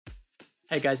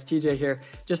Hey guys, TJ here.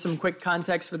 Just some quick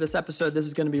context for this episode. This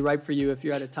is going to be right for you if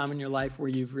you're at a time in your life where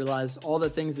you've realized all the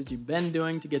things that you've been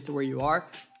doing to get to where you are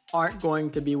aren't going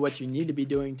to be what you need to be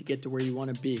doing to get to where you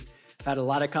want to be. I've had a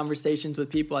lot of conversations with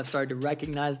people. I've started to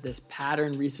recognize this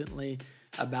pattern recently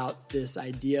about this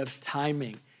idea of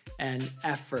timing and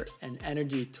effort and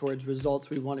energy towards results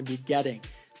we want to be getting.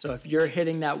 So if you're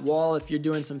hitting that wall, if you're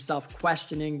doing some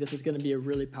self-questioning, this is going to be a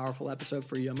really powerful episode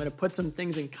for you. I'm going to put some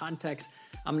things in context.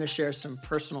 I'm going to share some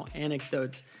personal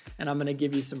anecdotes, and I'm going to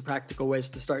give you some practical ways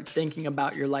to start thinking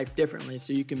about your life differently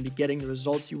so you can be getting the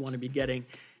results you want to be getting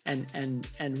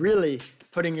and really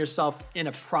putting yourself in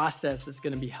a process that's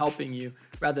going to be helping you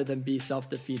rather than be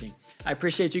self-defeating. I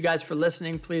appreciate you guys for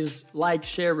listening. Please like,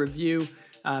 share, review.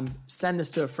 Send this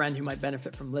to a friend who might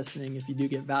benefit from listening if you do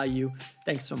get value.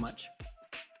 Thanks so much.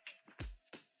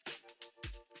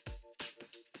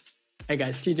 Hey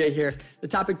guys, TJ here. The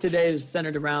topic today is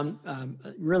centered around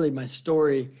really my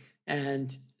story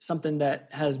and something that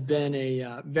has been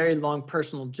a very long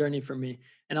personal journey for me.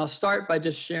 And I'll start by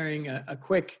just sharing a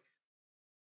quick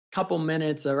couple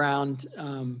minutes around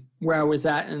where I was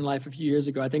at in life a few years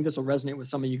ago. I think this will resonate with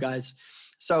some of you guys.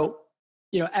 So,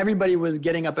 everybody was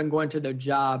getting up and going to their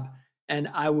job, and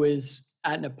I was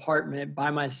at an apartment by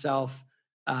myself,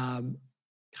 kind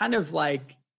of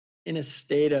like in a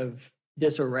state of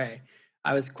disarray.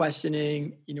 I was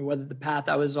questioning, whether the path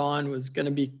I was on was going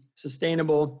to be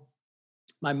sustainable.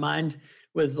 My mind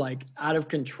was like out of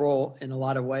control in a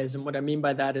lot of ways. And what I mean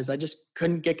by that is I just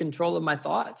couldn't get control of my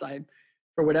thoughts.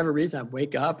 For whatever reason, I'd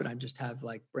wake up and I'd just have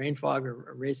like brain fog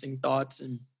or racing thoughts.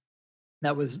 And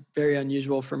that was very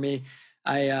unusual for me.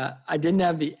 I didn't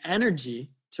have the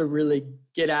energy to really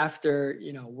get after,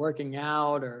 working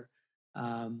out or,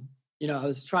 I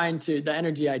was trying to, the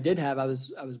energy I did have, I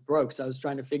was broke. So I was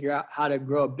trying to figure out how to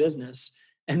grow a business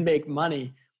and make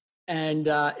money. And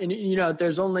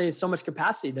there's only so much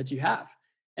capacity that you have.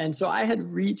 And so I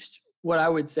had reached what I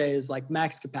would say is like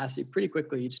max capacity pretty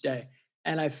quickly each day.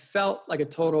 And I felt like a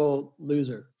total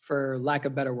loser, for lack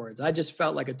of better words. I just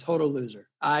felt like a total loser.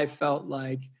 I felt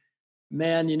like,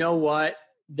 man, you know what?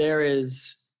 There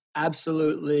is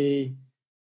absolutely...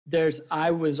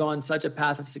 I was on such a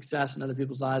path of success in other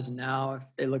people's eyes. And now if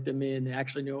they looked at me and they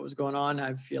actually knew what was going on,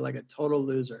 I feel like a total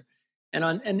loser.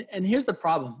 And here's the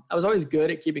problem. I was always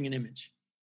good at keeping an image.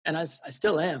 And I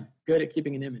still am good at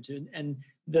keeping an image. And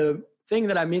the thing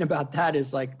that I mean about that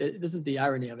is like, this is the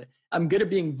irony of it. I'm good at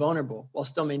being vulnerable while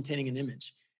still maintaining an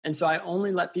image. And so I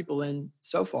only let people in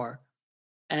so far.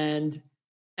 And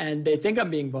they think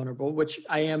I'm being vulnerable, which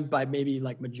I am by maybe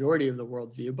like majority of the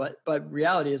worldview, but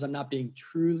reality is I'm not being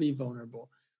truly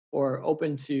vulnerable or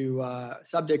open to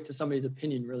subject to somebody's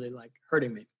opinion really like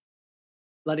hurting me,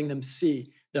 letting them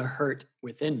see the hurt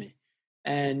within me.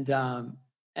 And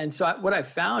so what I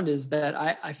found is that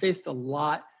I faced a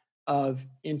lot of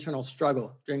internal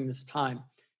struggle during this time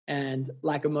and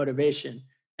lack of motivation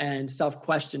and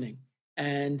self-questioning.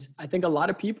 And I think a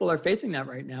lot of people are facing that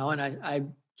right now. And I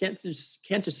can't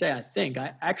just say I think.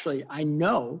 I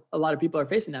know a lot of people are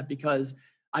facing that because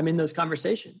I'm in those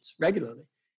conversations regularly.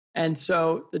 And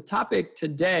so the topic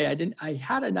today, I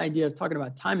had an idea of talking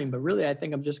about timing, but really I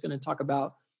think I'm just going to talk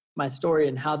about my story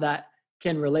and how that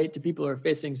can relate to people who are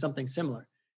facing something similar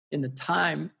in the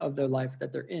time of their life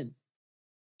that they're in.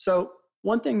 So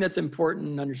one thing that's important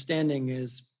in understanding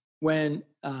is when,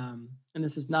 and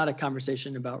this is not a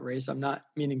conversation about race, I'm not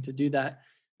meaning to do that,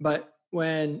 but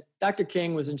when Dr.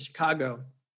 King was in Chicago,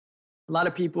 a lot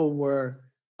of people were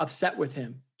upset with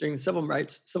him during the civil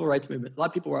rights movement. A lot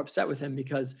of people were upset with him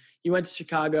because he went to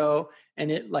Chicago and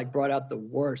it like brought out the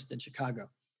worst in Chicago.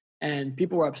 And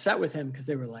people were upset with him because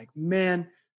they were like, man,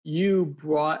 you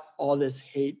brought all this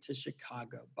hate to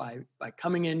Chicago by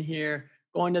coming in here,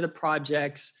 going to the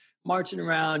projects, marching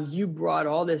around. You brought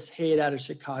all this hate out of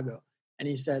Chicago. And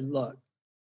he said, look,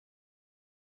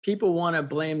 people want to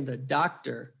blame the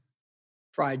doctor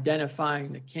for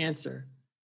identifying the cancer.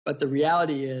 But the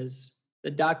reality is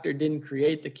the doctor didn't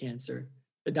create the cancer.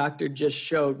 The doctor just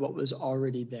showed what was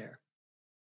already there.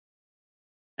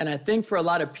 And I think for a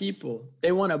lot of people,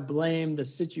 they want to blame the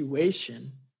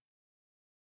situation,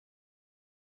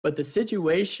 but the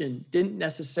situation didn't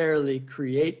necessarily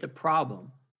create the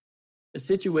problem. The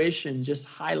situation just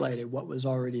highlighted what was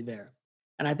already there.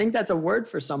 And I think that's a word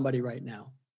for somebody right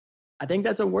now. I think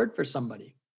that's a word for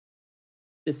somebody.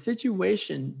 The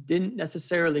situation didn't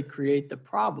necessarily create the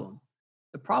problem.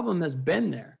 The problem has been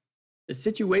there. The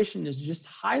situation is just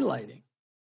highlighting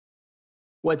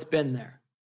what's been there.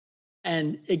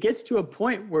 And it gets to a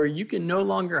point where you can no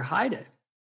longer hide it,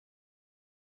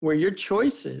 where your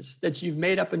choices that you've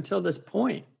made up until this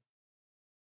point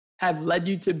have led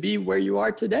you to be where you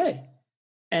are today.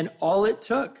 And all it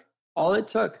took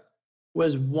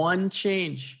was one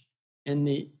change in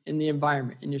the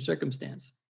environment, in your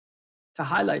circumstance, to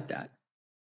highlight that,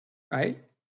 right?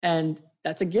 And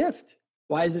that's a gift.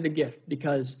 Why is it a gift?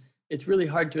 Because it's really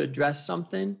hard to address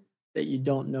something that you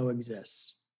don't know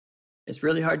exists. It's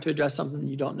really hard to address something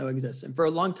you don't know exists. And for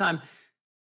a long time,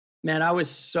 man, I was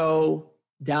so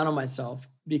down on myself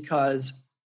because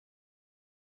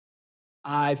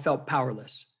I felt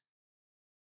powerless.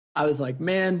 I was like,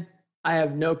 man, I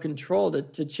have no control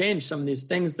to change some of these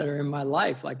things that are in my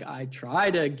life. Like, I try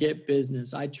to get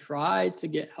business, I try to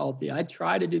get healthy, I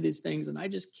try to do these things, and I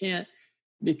just can't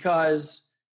because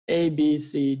A, B,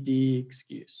 C, D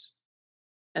excuse.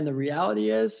 And the reality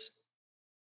is,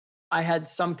 I had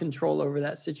some control over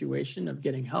that situation of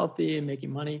getting healthy and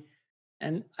making money,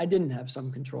 and I didn't have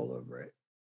some control over it.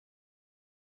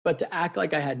 But to act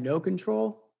like I had no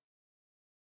control,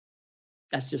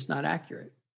 that's just not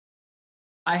accurate.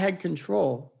 I had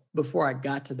control before I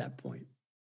got to that point.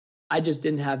 I just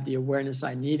didn't have the awareness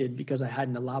I needed because I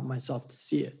hadn't allowed myself to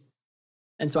see it.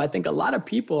 And so I think a lot of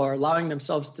people are allowing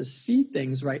themselves to see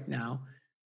things right now,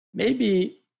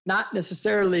 maybe not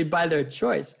necessarily by their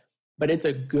choice, but it's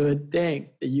a good thing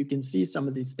that you can see some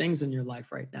of these things in your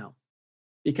life right now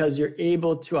because you're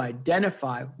able to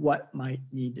identify what might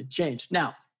need to change.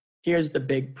 Now, here's the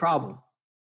big problem.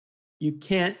 You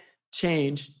can't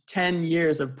change 10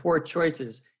 years of poor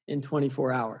choices in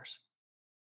 24 hours.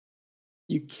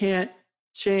 You can't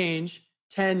change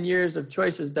 10 years of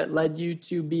choices that led you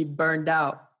to be burned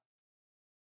out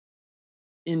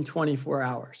in 24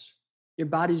 hours. Your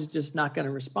body's just not going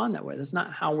to respond that way. That's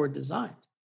not how we're designed.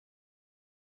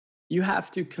 You have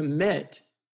to commit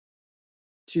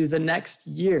to the next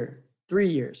year, 3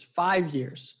 years, 5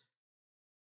 years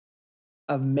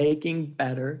of making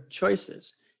better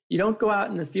choices. You don't go out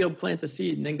in the field, plant the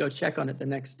seed, and then go check on it the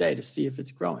next day to see if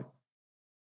it's growing.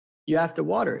 You have to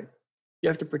water it. You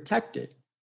have to protect it.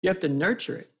 You have to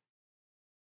nurture it.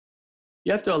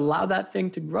 You have to allow that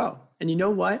thing to grow. And you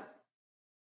know what?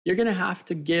 You're going to have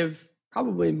to give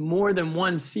probably more than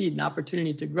one seed an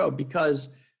opportunity to grow, because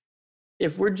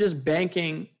if we're just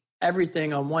banking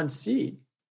everything on one seed,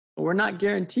 we're not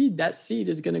guaranteed that seed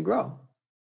is going to grow.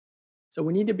 So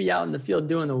we need to be out in the field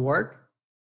doing the work.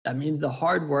 That means the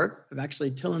hard work of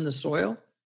actually tilling the soil,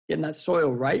 getting that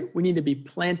soil right. We need to be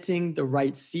planting the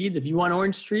right seeds. If you want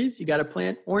orange trees, you got to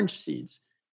plant orange seeds.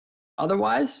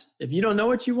 Otherwise, if you don't know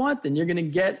what you want, then you're going to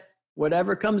get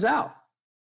whatever comes out,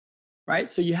 right?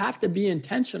 So you have to be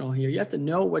intentional here. You have to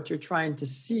know what you're trying to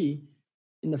see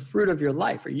in the fruit of your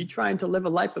life. Are you trying to live a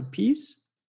life of peace?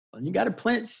 Well, you got to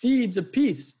plant seeds of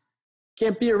peace.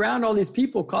 Can't be around all these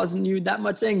people causing you that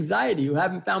much anxiety who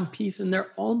haven't found peace in their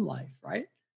own life, right?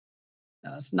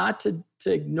 Now, it's not to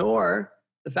ignore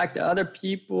the fact that other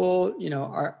people, you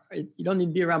don't need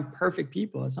to be around perfect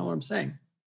people. That's not what I'm saying.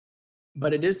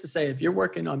 But it is to say, if you're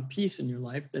working on peace in your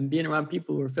life, then being around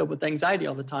people who are filled with anxiety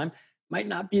all the time might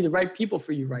not be the right people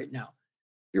for you right now.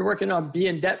 If you're working on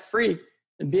being debt-free,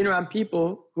 then being around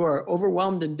people who are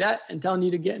overwhelmed in debt and telling you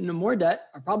to get into more debt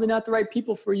are probably not the right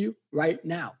people for you right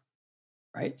now,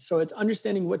 right? So it's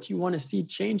understanding what you want to see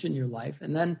change in your life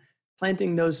and then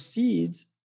planting those seeds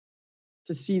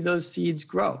to see those seeds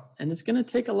grow. And it's going to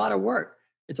take a lot of work.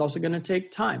 It's also going to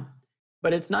take time,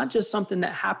 but it's not just something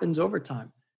that happens over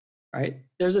time, right?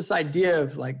 There's this idea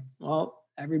of like, well,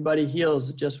 everybody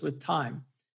heals just with time.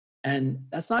 And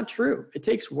that's not true. It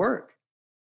takes work.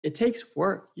 It takes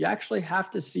work. You actually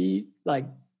have to see like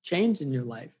change in your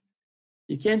life.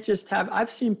 You can't just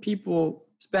I've seen people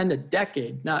spend a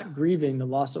decade not grieving the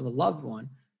loss of a loved one,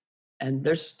 and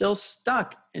they're still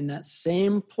stuck in that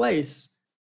same place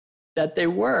that they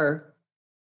were.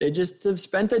 They just have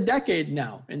spent a decade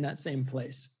now in that same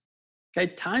place.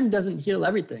 Okay, time doesn't heal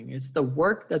everything. It's the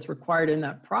work that's required in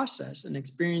that process and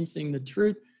experiencing the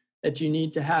truth that you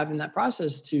need to have in that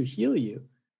process to heal you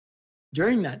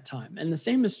during that time. And the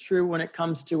same is true when it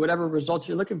comes to whatever results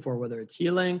you're looking for, whether it's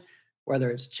healing, whether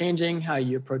it's changing how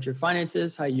you approach your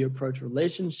finances, how you approach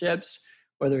relationships,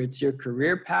 whether it's your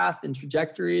career path and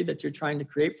trajectory that you're trying to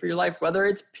create for your life, whether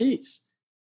it's peace.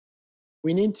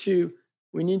 We need to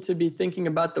be thinking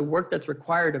about the work that's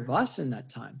required of us in that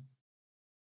time.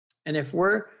 And if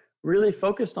we're really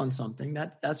focused on something,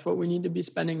 that's what we need to be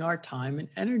spending our time and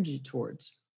energy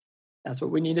towards. That's what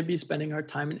we need to be spending our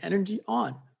time and energy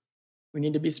on. We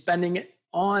need to be spending it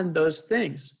on those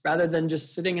things rather than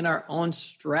just sitting in our own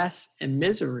stress and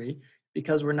misery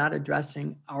because we're not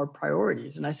addressing our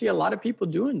priorities. And I see a lot of people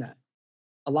doing that.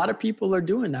 A lot of people are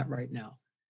doing that right now.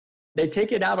 They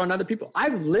take it out on other people.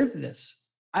 I've lived this.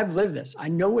 I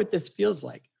know what this feels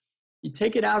like. You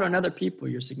take it out on other people,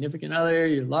 your significant other,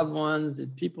 your loved ones, the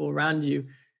people around you,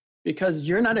 because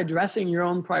you're not addressing your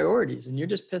own priorities and you're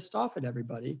just pissed off at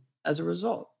everybody as a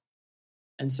result.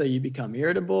 And so you become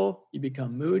irritable, you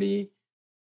become moody.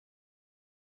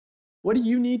 What do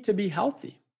you need to be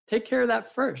healthy? Take care of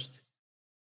that first.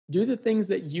 Do the things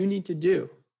that you need to do.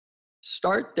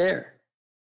 Start there.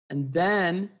 And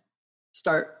then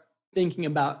start thinking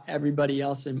about everybody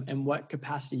else and what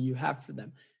capacity you have for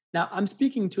them. Now, I'm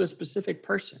speaking to a specific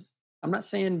person. I'm not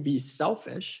saying be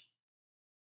selfish.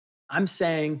 I'm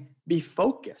saying be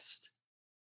focused.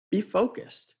 Be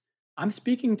focused. I'm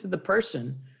speaking to the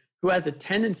person who has a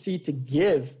tendency to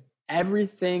give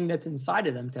everything that's inside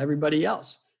of them to everybody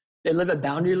else. They live a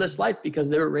boundaryless life because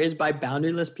they were raised by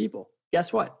boundaryless people.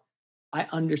 Guess what? I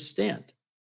understand.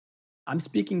 I'm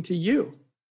speaking to you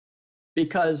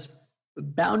because a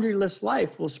boundaryless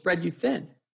life will spread you thin.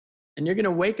 And you're going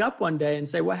to wake up one day and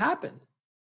say, what happened?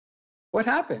 What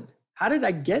happened? How did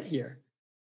I get here?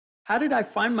 How did I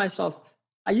find myself?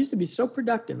 I used to be so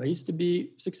productive. I used to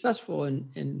be successful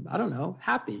and I don't know,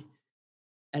 happy.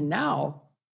 And now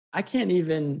I can't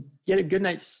even get a good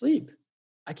night's sleep.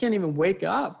 I can't even wake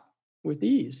up with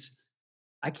ease.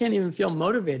 I can't even feel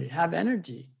motivated, have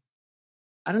energy.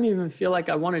 I don't even feel like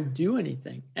I want to do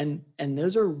anything. And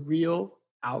those are real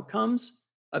outcomes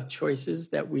of choices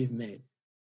that we've made.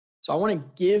 So I want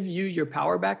to give you your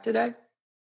power back today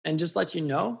and just let you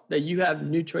know that you have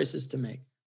new choices to make.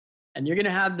 And you're going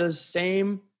to have those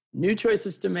same new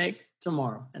choices to make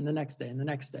tomorrow and the next day and the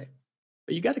next day.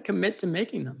 But you got to commit to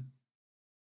making them.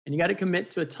 And you got to commit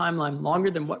to a timeline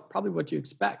longer than probably what you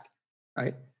expect,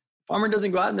 right? Farmer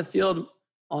doesn't go out in the field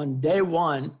on day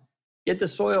one, get the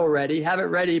soil ready, have it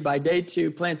ready by day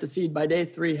 2, plant the seed by day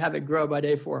 3, have it grow by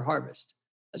day 4, harvest.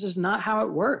 That's just not how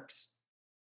it works.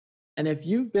 And if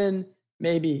you've been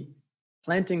maybe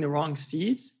planting the wrong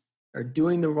seeds or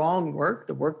doing the wrong work,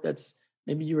 the work that's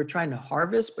maybe you were trying to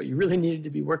harvest, but you really needed to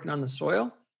be working on the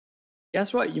soil,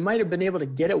 guess what? You might have been able to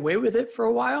get away with it for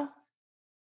a while,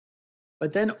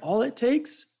 but then all it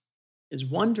takes is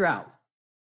one drought.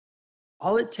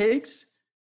 All it takes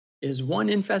is one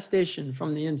infestation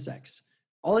from the insects.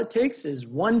 All it takes is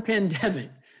one pandemic.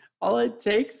 All it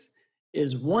takes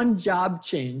is one job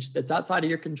change that's outside of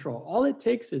your control. All it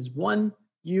takes is one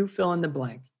you fill in the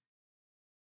blank.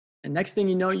 And next thing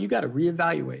you know, you got to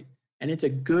reevaluate. And it's a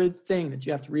good thing that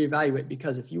you have to reevaluate,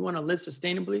 because if you want to live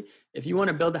sustainably, if you want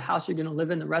to build a house you're going to live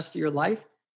in the rest of your life,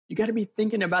 you got to be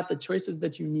thinking about the choices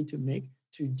that you need to make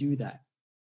to do that.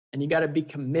 And you got to be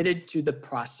committed to the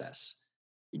process.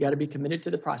 You got to be committed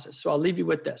to the process. So I'll leave you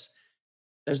with this.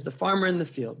 There's the farmer in the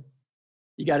field.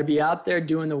 You got to be out there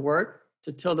doing the work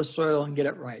to till the soil and get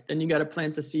it right. Then you got to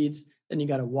plant the seeds. Then you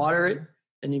got to water it.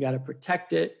 Then you got to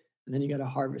protect it. And then you got to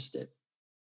harvest it.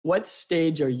 What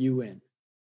stage are you in?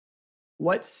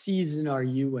 What season are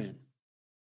you in?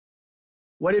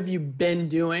 What have you been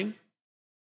doing?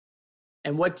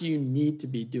 And what do you need to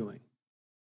be doing?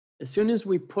 As soon as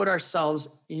we put ourselves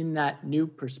in that new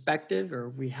perspective, or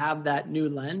if we have that new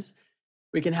lens,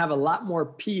 we can have a lot more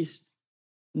peace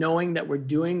knowing that we're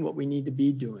doing what we need to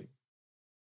be doing.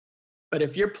 But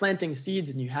if you're planting seeds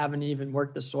and you haven't even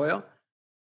worked the soil,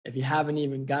 if you haven't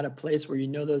even got a place where you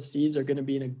know those seeds are going to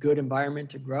be in a good environment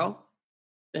to grow,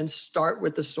 then start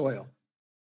with the soil.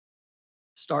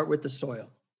 Start with the soil.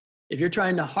 If you're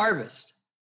trying to harvest,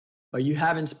 but you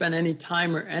haven't spent any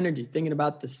time or energy thinking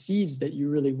about the seeds that you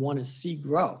really want to see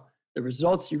grow, the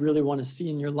results you really want to see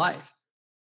in your life,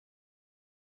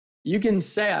 you can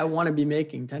say, I want to be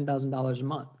making $10,000 a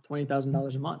month,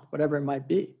 $20,000 a month, whatever it might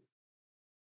be.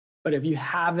 But if you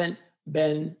haven't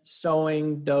been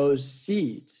sowing those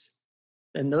seeds,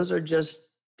 then those are just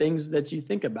things that you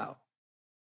think about.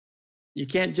 You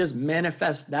can't just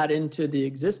manifest that into the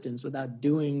existence without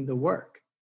doing the work.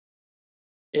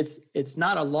 It's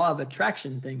not a law of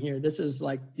attraction thing here. This is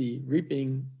like the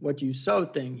reaping what you sow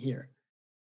thing here.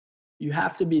 You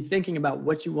have to be thinking about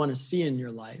what you want to see in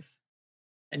your life,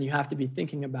 and you have to be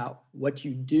thinking about what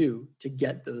you do to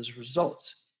get those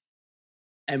results.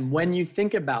 And when you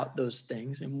think about those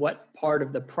things and what part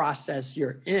of the process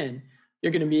you're in,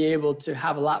 you're going to be able to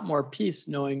have a lot more peace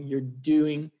knowing you're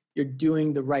doing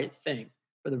the right thing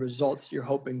for the results you're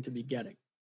hoping to be getting.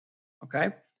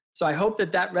 Okay? So I hope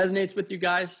that resonates with you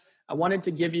guys. I wanted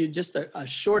to give you just a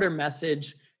shorter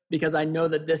message because I know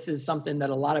that this is something that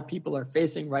a lot of people are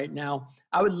facing right now.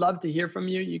 I would love to hear from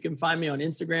you. You can find me on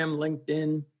Instagram,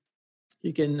 LinkedIn.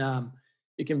 You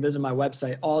can visit my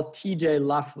website, all TJ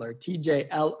Loeffler,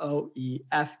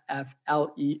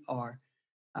 TJLOEFFLER.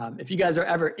 If you guys are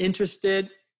ever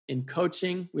interested in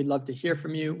coaching, we'd love to hear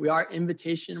from you. We are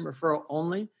invitation and referral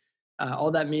only.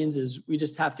 All that means is we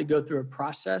just have to go through a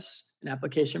process, an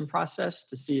application process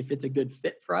to see if it's a good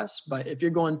fit for us. But if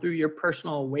you're going through your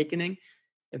personal awakening,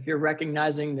 if you're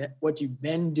recognizing that what you've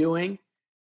been doing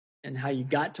and how you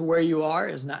got to where you are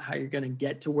is not how you're going to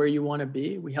get to where you want to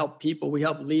be. We help people, we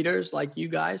help leaders like you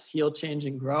guys heal, change,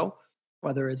 and grow,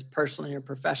 whether it's personally or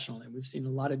professionally. We've seen a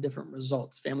lot of different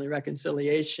results, family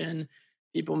reconciliation,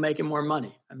 people making more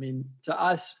money. I mean, to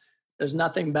us, there's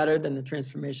nothing better than the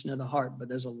transformation of the heart, but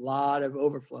there's a lot of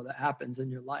overflow that happens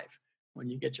in your life when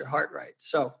you get your heart right.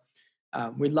 So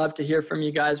we'd love to hear from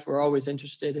you guys. We're always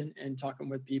interested in talking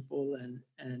with people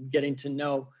and getting to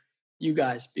know you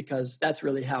guys, because that's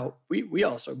really how we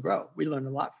also grow. We learn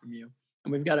a lot from you.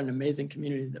 And we've got an amazing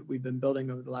community that we've been building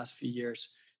over the last few years.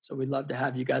 So we'd love to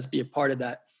have you guys be a part of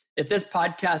that. If this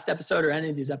podcast episode or any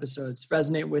of these episodes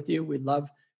resonate with you, we'd love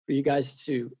for you guys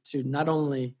to not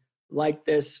only like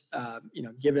this,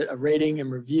 give it a rating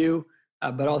and review,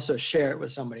 but also share it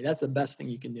with somebody. That's the best thing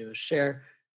you can do, is share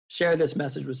this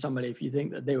message with somebody if you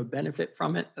think that they would benefit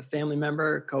from it, a family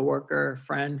member, a coworker, a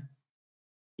friend,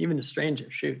 even a stranger.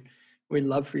 Shoot. We'd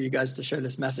love for you guys to share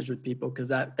this message with people, because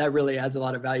that really adds a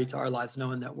lot of value to our lives,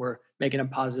 knowing that we're making a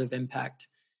positive impact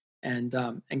and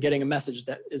getting a message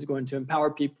that is going to empower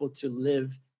people to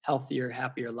live healthier,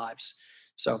 happier lives.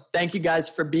 So thank you guys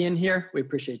for being here. We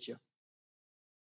appreciate you.